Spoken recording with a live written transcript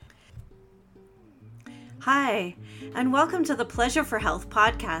Hi, and welcome to the Pleasure for Health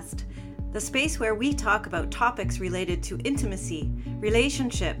podcast, the space where we talk about topics related to intimacy,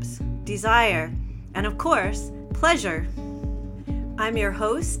 relationships, desire, and of course, pleasure. I'm your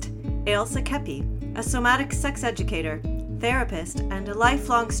host, Ailsa Kepi, a somatic sex educator, therapist, and a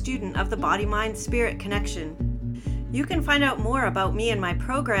lifelong student of the body-mind-spirit connection. You can find out more about me and my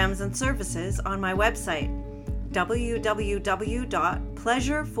programs and services on my website,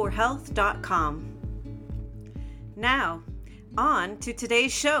 www.pleasureforhealth.com. Now, on to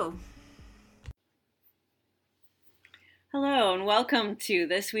today's show. Hello and welcome to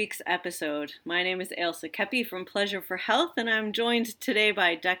this week's episode. My name is Ailsa Kepi from Pleasure for Health, and I'm joined today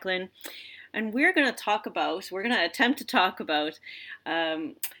by Declan. And we're going to attempt to talk about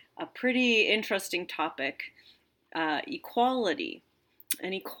a pretty interesting topic, equality.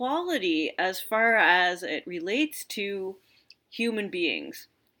 And equality as far as it relates to human beings.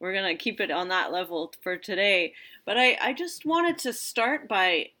 We're going to keep it on that level for today. But I just wanted to start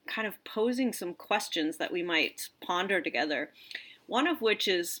by kind of posing some questions that we might ponder together. One of which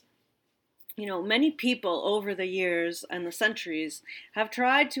is, many people over the years and the centuries have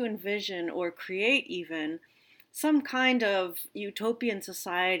tried to envision or create even some kind of utopian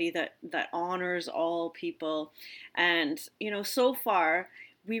society that honors all people. And, so far,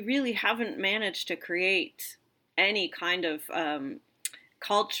 we really haven't managed to create any kind of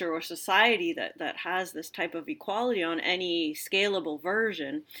culture or society that has this type of equality on any scalable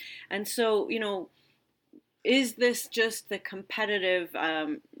version. And so, is this just the competitive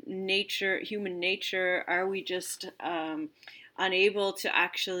human nature? Are we just unable to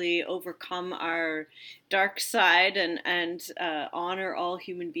actually overcome our dark side and honor all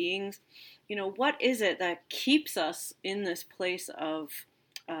human beings? What is it that keeps us in this place of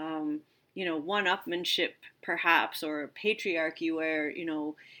one-upmanship, perhaps, or patriarchy, where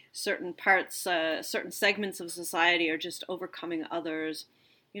certain segments of society are just overcoming others?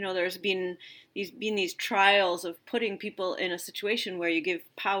 There's been these trials of putting people in a situation where you give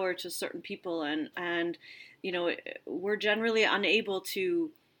power to certain people, and we're generally unable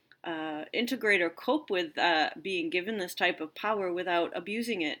to integrate or cope with being given this type of power without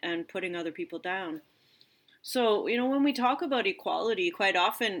abusing it and putting other people down. So, when we talk about equality, quite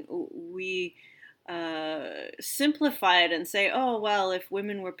often we simplify it and say, oh, well, if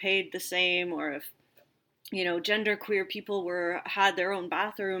women were paid the same, or if, genderqueer people had their own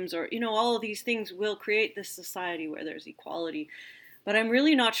bathrooms, or, all of these things will create this society where there's equality. But I'm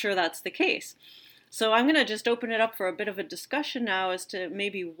really not sure that's the case. So I'm going to just open it up for a bit of a discussion now as to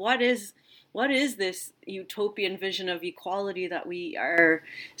maybe what is this utopian vision of equality that we are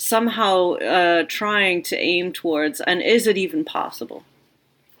somehow trying to aim towards, and is it even possible?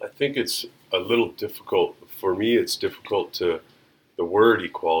 I think it's a little difficult. For me, it's difficult the word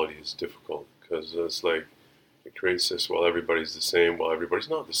equality is difficult, because it's like it creates this, well, everybody's the same, well, everybody's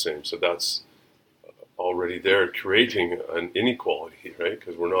not the same. So that's already there creating an inequality, right?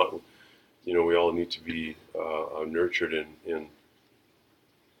 Because we're not, we all need to be nurtured in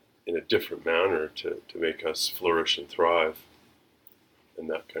a different manner to make us flourish and thrive, and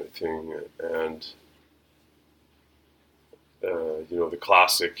that kind of thing. And the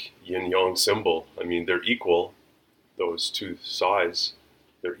classic yin-yang symbol, I mean, they're equal, those two sides,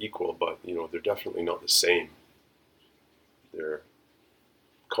 they're equal, but they're definitely not the same. They're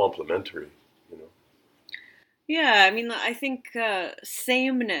complementary. Yeah, I mean, I think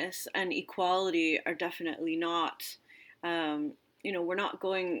sameness and equality are definitely not, we're not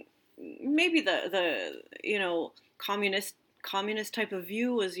going, maybe the communist type of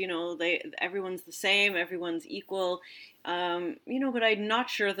view was, everyone's the same, everyone's equal, but I'm not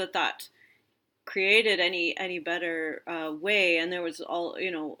sure that created any better way. And there was all,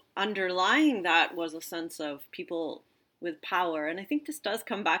 underlying that was a sense of people with power. And I think this does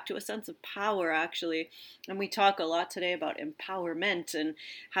come back to a sense of power, actually. And we talk a lot today about empowerment and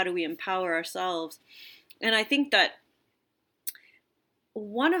how do we empower ourselves. And I think that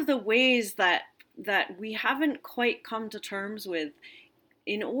one of the ways that we haven't quite come to terms with,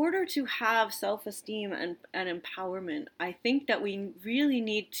 in order to have self-esteem and empowerment, I think that we really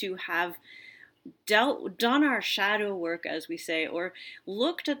need to have done our shadow work, as we say, or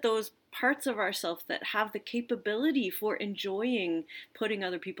looked at those parts of ourselves that have the capability for enjoying putting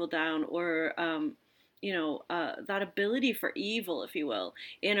other people down, or that ability for evil, if you will,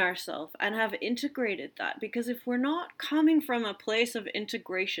 in ourselves, and have integrated that. Because if we're not coming from a place of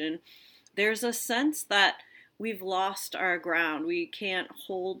integration, there's a sense that we've lost our ground. We can't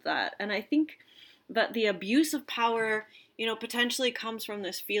hold that. And I think that the abuse of power, potentially comes from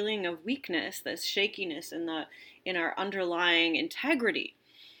this feeling of weakness, this shakiness in our underlying integrity.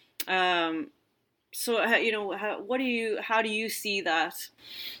 So, how do you see that?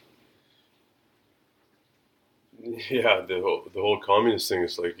 Yeah, the whole communist thing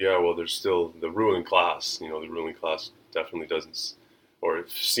is like, yeah, well, there's still the ruling class. The ruling class definitely doesn't, or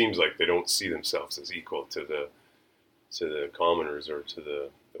it seems like they don't see themselves as equal to the commoners or to the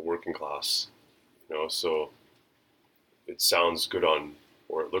working class. So it sounds good on,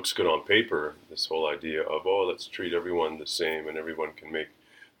 or it looks good on paper. This whole idea of, oh, let's treat everyone the same, and everyone can make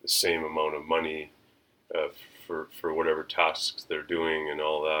the same amount of money uh, for whatever tasks they're doing and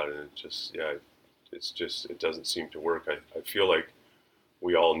all that. And it just, yeah, it doesn't seem to work. I feel like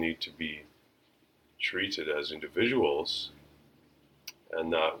we all need to be treated as individuals,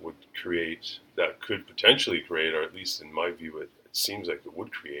 and that could potentially create, or at least in my view, it seems like it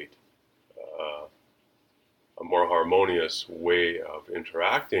would create uh, a more harmonious way of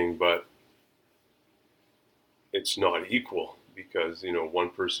interacting. But it's not equal because one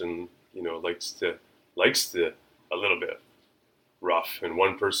person likes to a little bit rough, and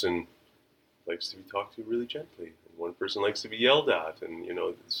one person likes to be talked to really gently, and one person likes to be yelled at, and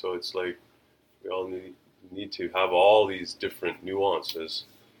so it's like we all need to have all these different nuances.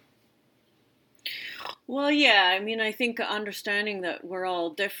 Well, yeah, I mean, I think understanding that we're all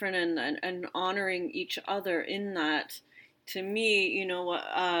different and honoring each other in that, to me,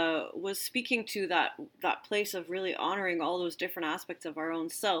 was speaking to that place of really honoring all those different aspects of our own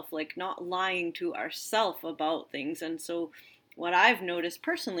self, like not lying to ourself about things. And so, what I've noticed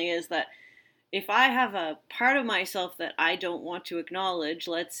personally is that if I have a part of myself that I don't want to acknowledge,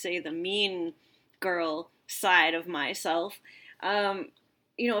 let's say the mean girl side of myself, um,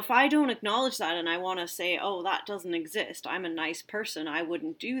 if I don't acknowledge that and I want to say, oh, that doesn't exist, I'm a nice person, I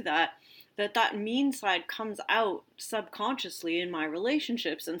wouldn't do that, that mean side comes out subconsciously in my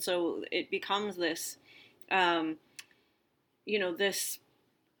relationships. And so it becomes this, um, this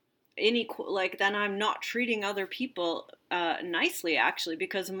unequal, like then I'm not treating other people nicely, actually,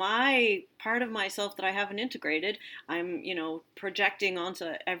 because my part of myself that I haven't integrated, I'm projecting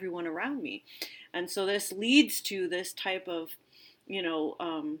onto everyone around me. And so this leads to this type of you know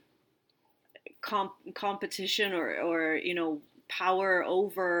competition, or power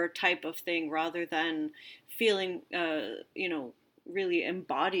over type of thing, rather than feeling really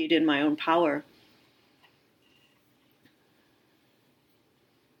embodied in my own power.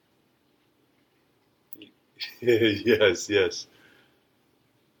 Yes, yes.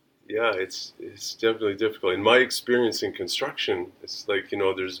 Yeah, it's definitely difficult. In my experience in construction, it's like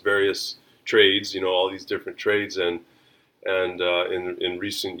there's various trades, all these different trades, and in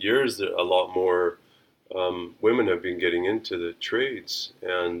recent years, a lot more women have been getting into the trades,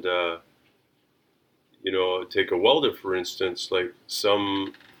 and take a welder for instance. Like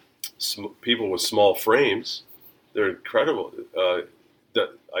some people with small frames, they're incredible. That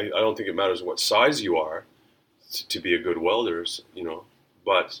I don't think it matters what size you are to be a good welder,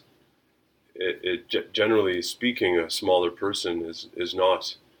 but generally speaking, a smaller person is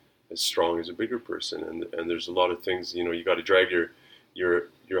not as strong as a bigger person, and there's a lot of things. You got to drag your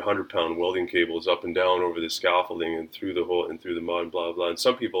 100-pound welding cables up and down over the scaffolding and through the hole and through the mud, blah blah. And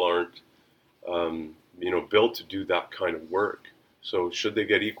some people aren't, built to do that kind of work. So should they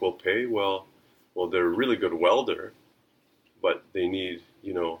get equal pay? Well, they're a really good welder, but they need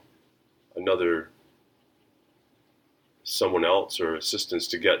another someone else or assistance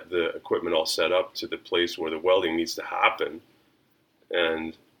to get the equipment all set up to the place where the welding needs to happen,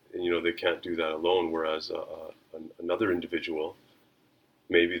 and they can't do that alone. Whereas another individual,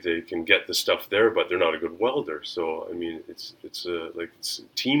 maybe they can get the stuff there, but they're not a good welder. So I mean, it's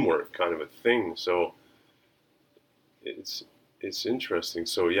teamwork kind of a thing. So it's it's interesting.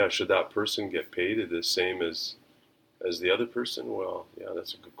 So yeah, should that person get paid the same as the other person? Well, yeah,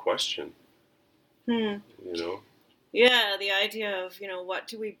 that's a good question. Hmm. You know. Yeah, the idea of what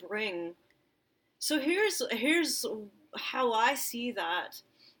do we bring. So here's how I see that.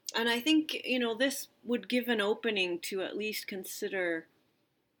 And I think this would give an opening to at least consider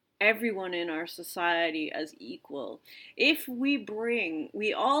everyone in our society as equal. If we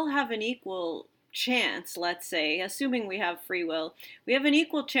all have an equal chance, let's say, assuming we have free will, we have an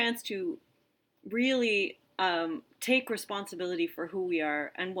equal chance to really take responsibility for who we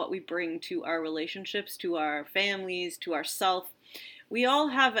are and what we bring to our relationships, to our families, to ourself. We all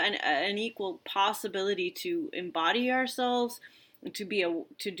have an equal possibility to embody ourselves, to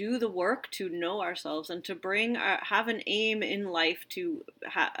do the work, to know ourselves, and to have an aim in life to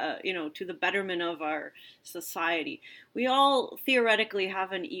to the betterment of our society. We all theoretically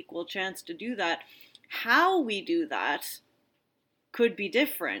have an equal chance to do that. How we do that could be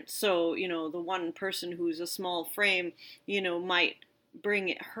different. So, the one person who's a small frame, might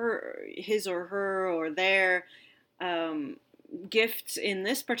bring his or her or their um, gifts in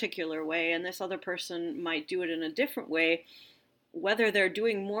this particular way, and this other person might do it in a different way, whether they're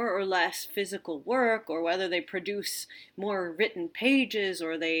doing more or less physical work, or whether they produce more written pages,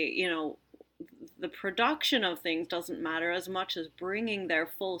 or they, the production of things doesn't matter as much as bringing their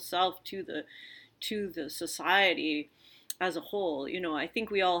full self to the society as a whole. I think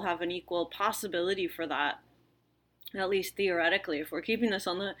we all have an equal possibility for that, at least theoretically, if we're keeping this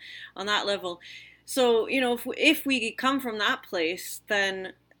on that level. So, if we come from that place,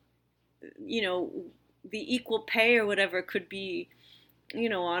 then, you know the equal pay or whatever could be,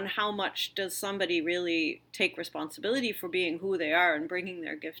 on how much does somebody really take responsibility for being who they are and bringing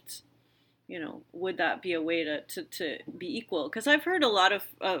their gifts. Would that be a way to be equal? Because I've heard a lot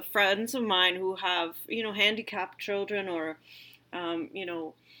of friends of mine who have, handicapped children, or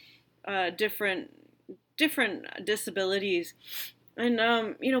different disabilities,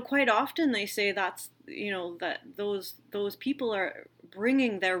 and quite often they say that's, that those people are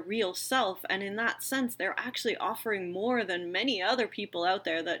bringing their real self, and in that sense they're actually offering more than many other people out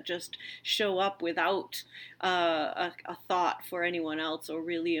there that just show up without a thought for anyone else, or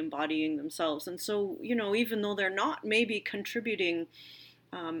really embodying themselves. And so, even though they're not maybe contributing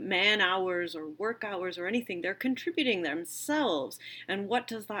man hours or work hours or anything, they're contributing themselves. And what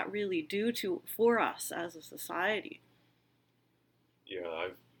does that really do for us as a society? Yeah,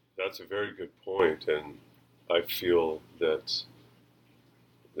 that's a very good point, and I feel that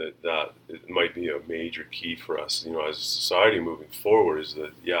it might be a major key for us, as a society moving forward, is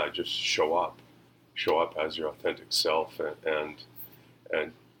that, yeah, just show up as your authentic self, and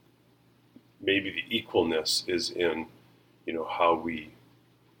maybe the equalness is in, how we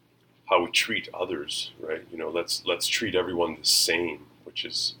treat others, right? Let's treat everyone the same, which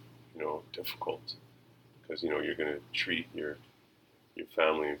is, difficult, because you're going to treat your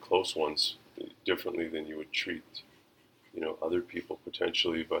family and close ones differently than you would treat, other people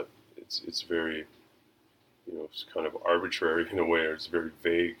potentially. But it's very, it's kind of arbitrary in a way, or it's very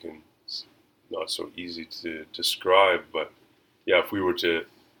vague, and it's not so easy to describe. But yeah, if we were to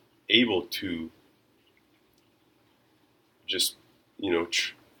able to just,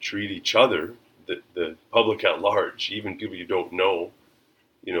 treat each other, the public at large, even people you don't know,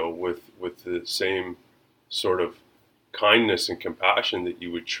 with the same sort of kindness and compassion that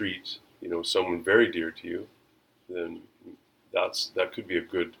you would treat, someone very dear to you, then that could be a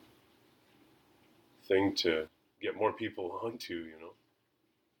good thing to get more people onto.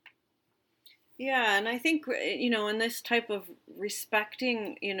 Yeah, and I think, in this type of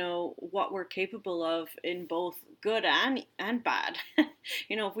respecting, what we're capable of in both good and bad,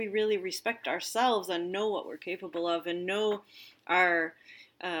 if we really respect ourselves and know what we're capable of, and know our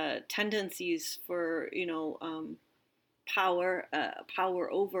tendencies for, power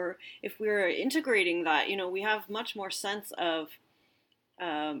over, if we're integrating that, we have much more sense of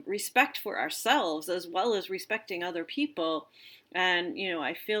respect for ourselves, as well as respecting other people. And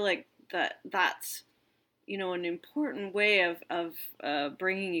I feel like that's, an important way of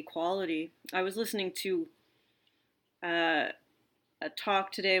bringing equality. I was listening to uh, a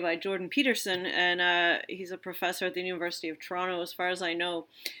talk today by Jordan Peterson, and he's a professor at the University of Toronto, as far as I know.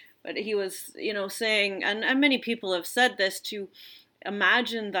 But he was, saying, and many people have said this, to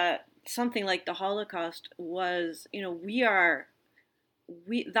imagine that something like the Holocaust was, we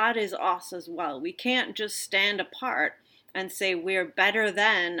that is us as well. We can't just stand apart and say we're better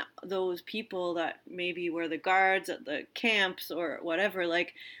than those people that maybe were the guards at the camps or whatever.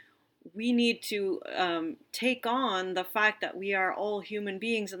 Like, we need to take on the fact that we are all human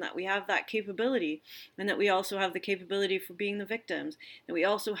beings, and that we have that capability, and that we also have the capability for being the victims, and we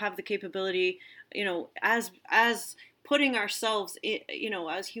also have the capability, as putting ourselves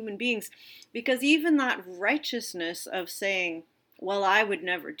as human beings. Because even that righteousness of saying, well, I would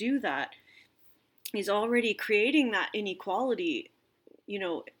never do that, is already creating that inequality, you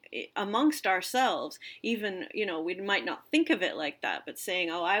know, amongst ourselves. Even, we might not think of it like that, but saying,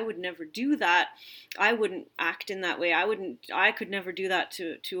 oh, I would never do that, I wouldn't act in that way, I could never do that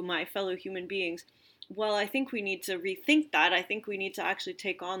to my fellow human beings. Well, I think we need to rethink that. I think we need to actually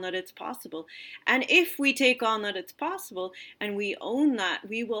take on that it's possible. And if we take on that it's possible, and we own that,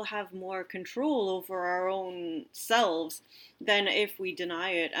 we will have more control over our own selves than if we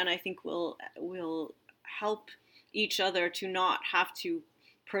deny it. And I think we'll help each other to not have to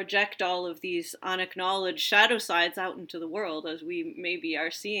project all of these unacknowledged shadow sides out into the world, as we maybe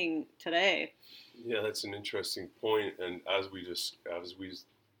are seeing today. Yeah, that's an interesting point. And as we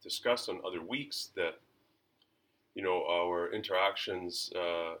discussed on other weeks, that our interactions,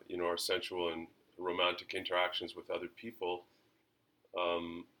 our sensual and romantic interactions with other people,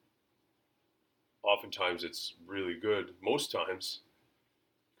 Um, Oftentimes it's really good. Most times,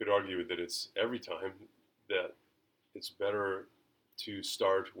 you could argue that it's every time that it's better to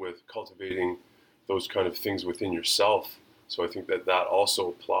start with cultivating those kind of things within yourself. So I think that that also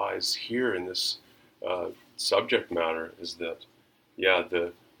applies here in this subject matter, is that, yeah,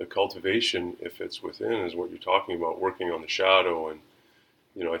 the cultivation, if it's within, is what you're talking about, working on the shadow. And,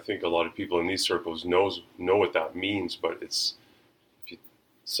 I think a lot of people in these circles know what that means, but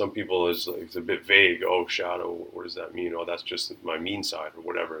some people it's a bit vague. Oh, shadow, what does that mean? Oh, that's just my mean side, or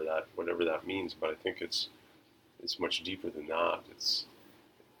whatever that means. But I think it's much deeper than that.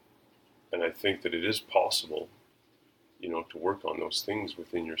 And I think that it is possible, to work on those things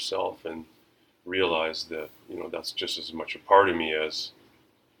within yourself and realize that, that's just as much a part of me as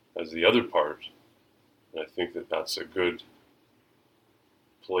the other part. And I think that that's a good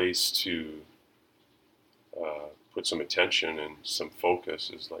place to put some attention and some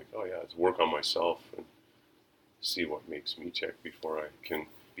focus, is like, oh yeah, to work on myself and see what makes me tick before I can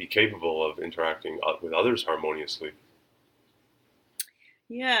be capable of interacting with others harmoniously.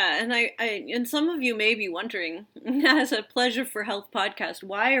 Yeah, and I and some of you may be wondering, as a Pleasure for Health podcast,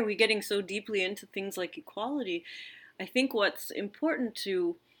 why are we getting so deeply into things like equality? I think what's important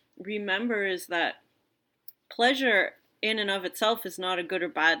to remember is that pleasure in and of itself is not a good or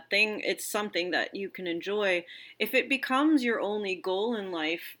bad thing. It's something that you can enjoy. If it becomes your only goal in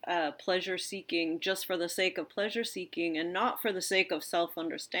life, pleasure seeking just for the sake of pleasure seeking and not for the sake of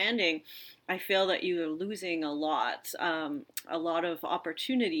self-understanding, I feel that you are losing a lot of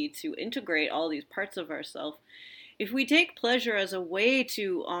opportunity to integrate all these parts of ourselves. If we take pleasure as a way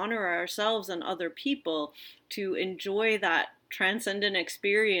to honor ourselves and other people, to enjoy that transcendent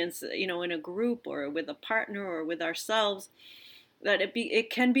experience, in a group or with a partner or with ourselves, that it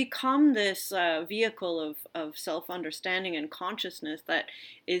can become this vehicle of self-understanding and consciousness that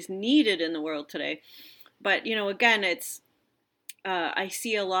is needed in the world today. But again, it's I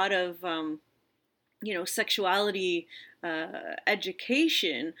see a lot of sexuality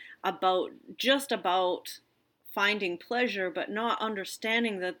education about finding pleasure, but not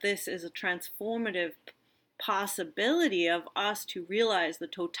understanding that this is a transformative possibility of us to realize the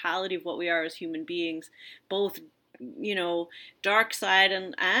totality of what we are as human beings, both dark side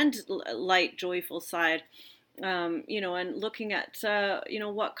and light, joyful side, and looking at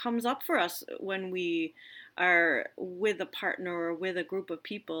what comes up for us when we are with a partner or with a group of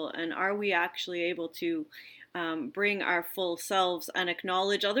people, and are we actually able to bring our full selves and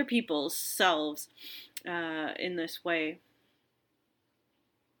acknowledge other people's selves in this way.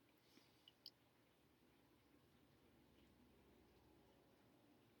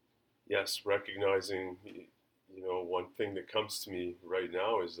 Yes, recognizing, one thing that comes to me right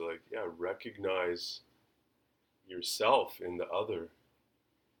now is like, yeah, recognize yourself in the other,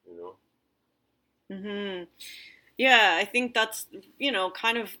 Mm-hmm. Yeah, I think that's,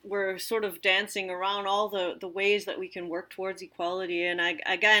 kind of, we're sort of dancing around all the ways that we can work towards equality. And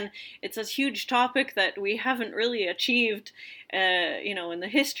again, it's a huge topic that we haven't really achieved, in the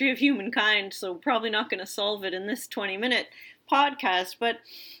history of humankind. So probably not going to solve it in this 20-minute podcast. But,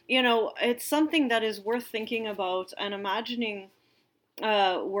 it's something that is worth thinking about and imagining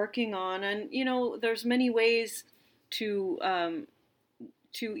working on. And, there's many ways to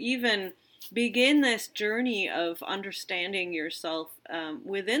even begin this journey of understanding yourself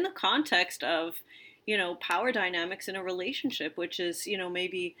within the context of, power dynamics in a relationship, which is,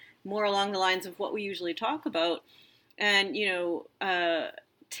 maybe more along the lines of what we usually talk about. And,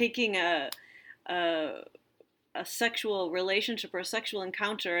 taking a sexual relationship or a sexual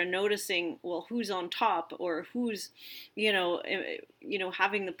encounter and noticing, well, who's on top, or who's,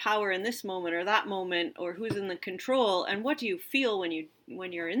 having the power in this moment or that moment, or who's in the control, and what do you feel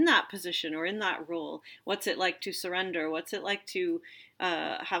when you're in that position or in that role? What's it like to surrender? What's it like to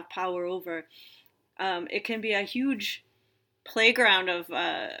have power over? It can be a huge playground of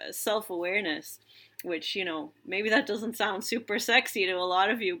self-awareness, which, maybe that doesn't sound super sexy to a lot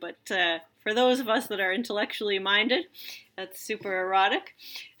of you, but for those of us that are intellectually minded, that's super erotic.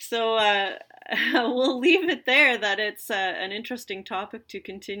 So we'll leave it there, that it's an interesting topic to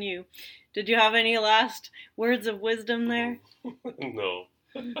continue. Did you have any last words of wisdom there? No.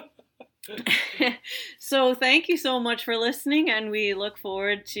 So thank you so much for listening, and we look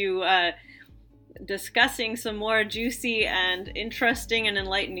forward to discussing some more juicy and interesting and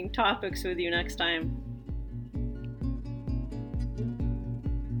enlightening topics with you next time.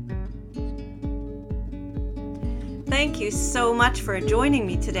 Thank you so much for joining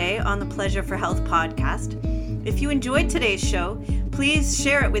me today on the Pleasure for Health podcast. If you enjoyed today's show, please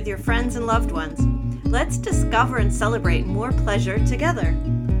share it with your friends and loved ones. Let's discover and celebrate more pleasure together.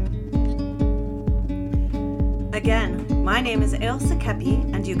 Again, my name is Ailsa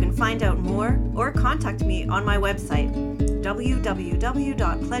Kepi, and you can find out more or contact me on my website,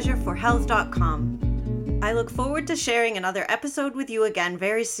 www.pleasureforhealth.com. I look forward to sharing another episode with you again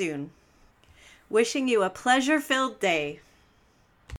very soon. Wishing you a pleasure-filled day.